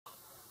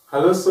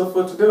Hello, so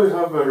for today we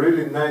have a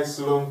really nice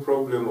long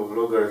problem of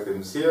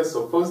logarithms here.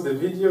 So pause the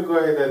video, go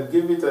ahead and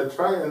give it a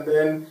try and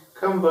then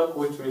come back,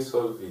 watch me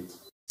solve it.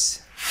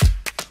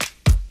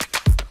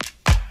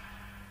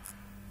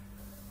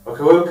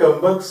 Okay,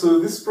 welcome back. So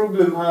this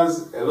problem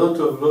has a lot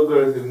of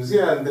logarithms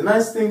here, and the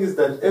nice thing is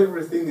that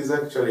everything is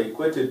actually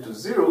equated to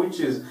 0, which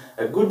is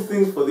a good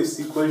thing for this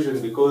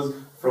equation, because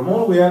from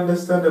all we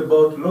understand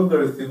about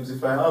logarithms,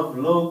 if I have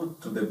log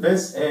to the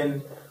base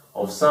n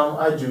of some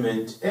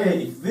argument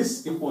a, if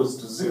this equals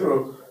to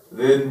 0,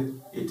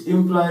 then it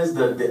implies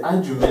that the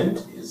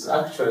argument is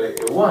actually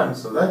a 1.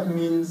 So that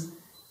means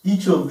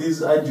each of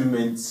these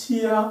arguments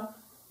here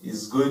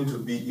is going to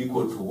be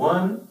equal to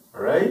 1,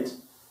 right?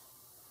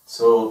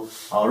 So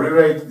I'll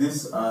rewrite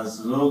this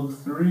as log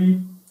 3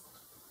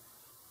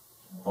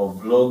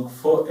 of log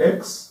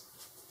 4x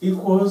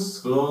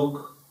equals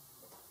log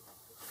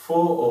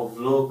 4 of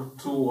log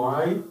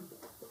 2y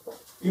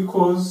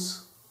equals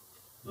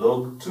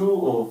log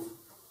 2 of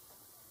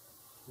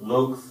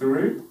log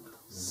 3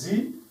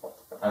 z,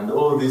 and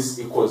all this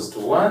equals to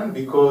 1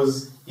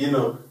 because,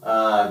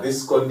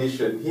 this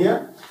condition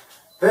here.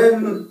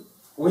 Then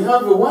we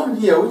have a 1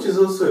 here, which is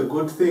also a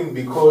good thing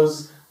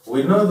because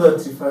we know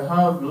that if I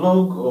have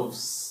log of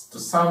to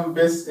some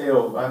base a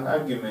of an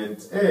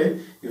argument a,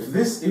 if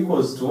this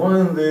equals to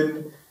 1,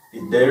 then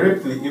it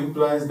directly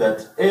implies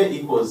that a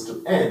equals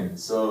to n.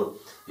 So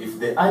if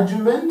the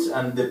argument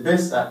and the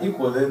base are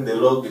equal, then the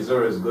log is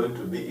always going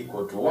to be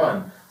equal to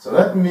 1. So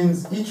that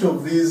means each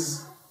of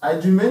these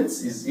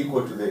arguments is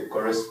equal to the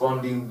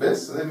corresponding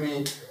base. Let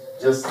me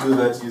just do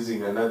that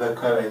using another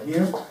color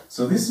here.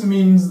 So this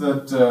means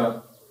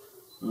that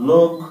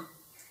log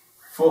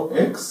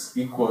 4x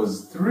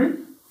equals 3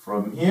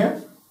 from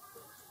here.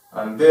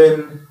 And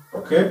then,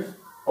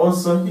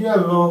 also here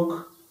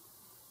log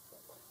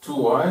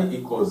 2y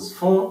equals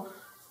 4.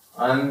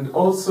 And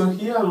also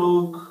here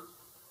log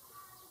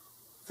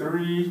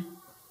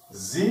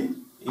 3z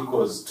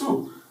equals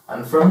 2.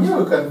 And from here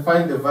we can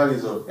find the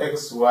values of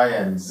x, y,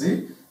 and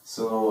z.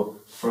 So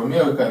from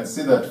here we can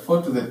see that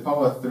 4 to the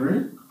power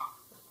 3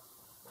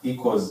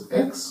 equals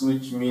x,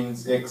 which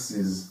means x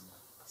is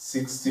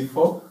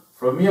 64.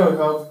 From here we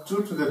have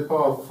 2 to the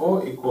power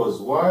 4 equals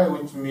y,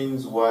 which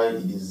means y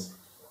is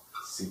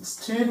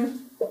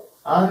 16.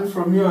 And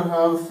from here we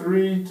have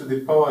 3 to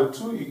the power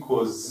 2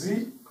 equals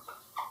z.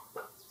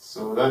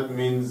 So that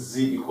means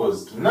z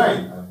equals to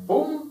 9. And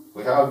boom,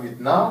 we have it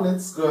now.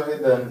 Let's go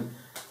ahead and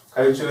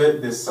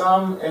calculate the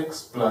sum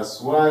x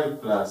plus y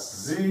plus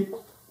z.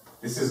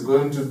 This is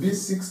going to be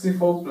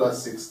 64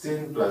 plus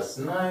 16 plus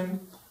 9.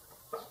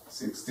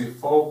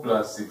 64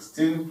 plus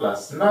 16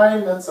 plus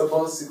 9, that's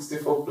about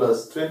 64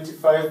 plus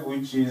 25,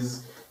 which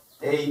is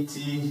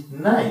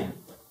 89.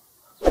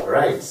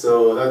 Alright,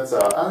 so that's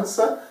our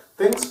answer.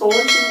 Thanks for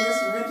watching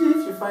this video.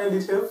 If you find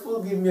it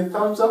helpful, give me a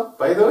thumbs up.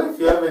 By the way, if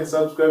you haven't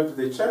subscribed to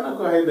the channel,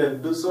 go ahead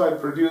and do so. I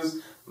produce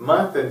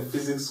math and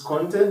physics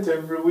content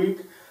every week.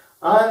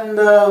 And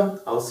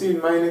I'll see you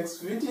in my next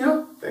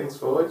video. Thanks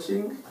for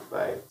watching.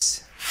 Bye.